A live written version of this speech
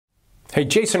Hey,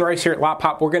 Jason Rice here at Lot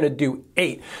Pop. We're going to do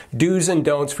 8 do's and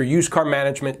don'ts for used car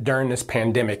management during this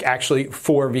pandemic. Actually,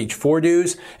 4 of each. 4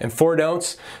 do's and 4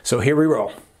 don'ts. So here we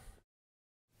roll.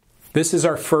 This is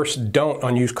our first don't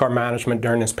on used car management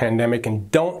during this pandemic. And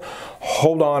don't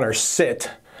hold on or sit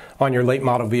on your late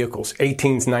model vehicles,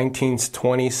 18s, 19s,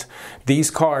 20s. These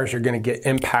cars are going to get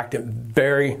impacted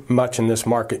very much in this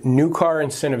market. New car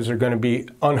incentives are going to be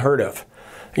unheard of.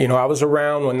 You know, I was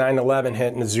around when 9/11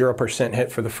 hit and the 0%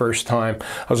 hit for the first time.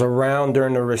 I was around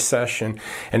during the recession,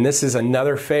 and this is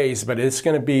another phase, but it's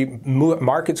going to be,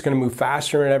 market's going to move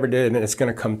faster than it ever did, and it's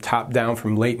going to come top down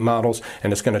from late models,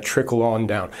 and it's going to trickle on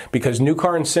down because new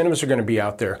car incentives are going to be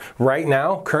out there. Right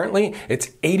now, currently,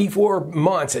 it's 84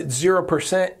 months at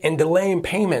 0% and delaying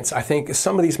payments. I think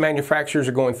some of these manufacturers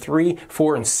are going 3,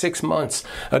 4, and 6 months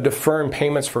of deferring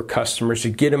payments for customers to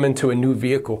get them into a new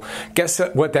vehicle. Guess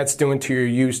what that's doing to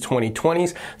your used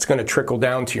 2020s, it's going to trickle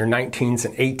down to your 19s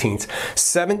and 18s.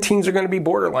 17s are going to be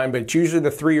borderline, but it's usually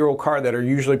the 3-year-old car that are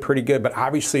usually pretty good, but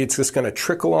obviously it's just going to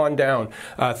trickle on down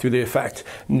through the effect.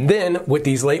 Then with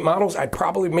these late models, I'd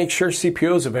probably make sure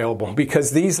CPO is available because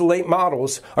these late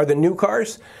models are the new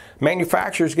cars.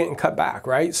 Manufacturers getting cut back,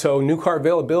 right? So new car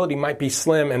availability might be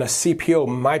slim, and a CPO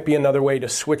might be another way to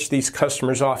switch these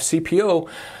customers off. CPO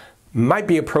might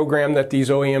be a program that these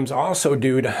OEMs also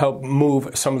do to help move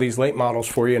some of these late models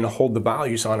for you and hold the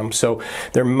values on them. So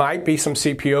there might be some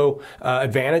CPO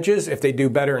advantages if they do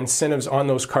better incentives on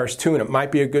those cars too, and it might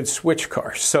be a good switch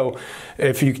car. So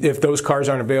if those cars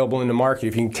aren't available in the market,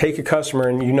 if you can take a customer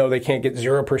and you know they can't get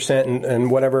 0%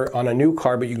 and whatever on a new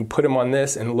car, but you can put them on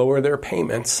this and lower their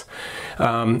payments,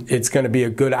 it's going to be a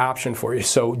good option for you.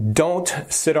 So don't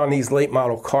sit on these late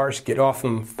model cars. Get off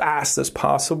them fast as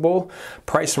possible.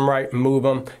 Price them right. Move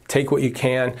them, take what you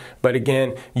can, but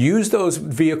again, use those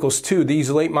vehicles too. These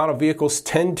late model vehicles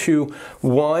tend to,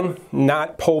 one,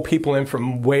 not pull people in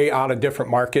from way out of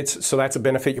different markets, so that's a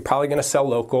benefit. You're probably going to sell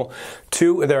local.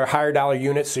 2, they're higher dollar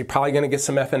units, so you're probably going to get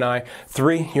some F&I.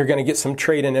 3, you're going to get some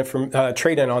trade-in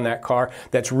on that car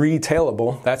that's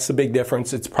retailable. That's the big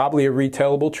difference. It's probably a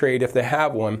retailable trade if they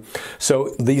have one.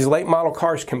 So these late model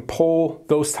cars can pull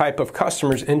those type of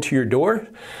customers into your door,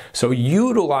 so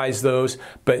utilize those,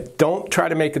 but don't try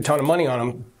to make a ton of money on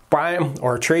them. Buy them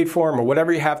or trade for them or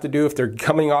whatever you have to do. If they're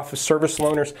coming off of service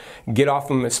loaners, get off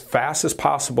them as fast as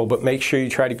possible, but make sure you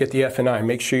try to get the F&I.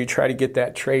 Make sure you try to get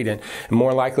that trade in. And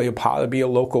more likely, it'll probably be a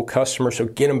local customer, so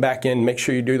get them back in. Make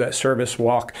sure you do that service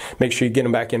walk. Make sure you get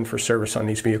them back in for service on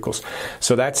these vehicles.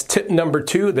 So that's tip number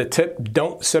 2. The tip,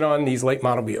 don't sit on these late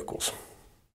model vehicles.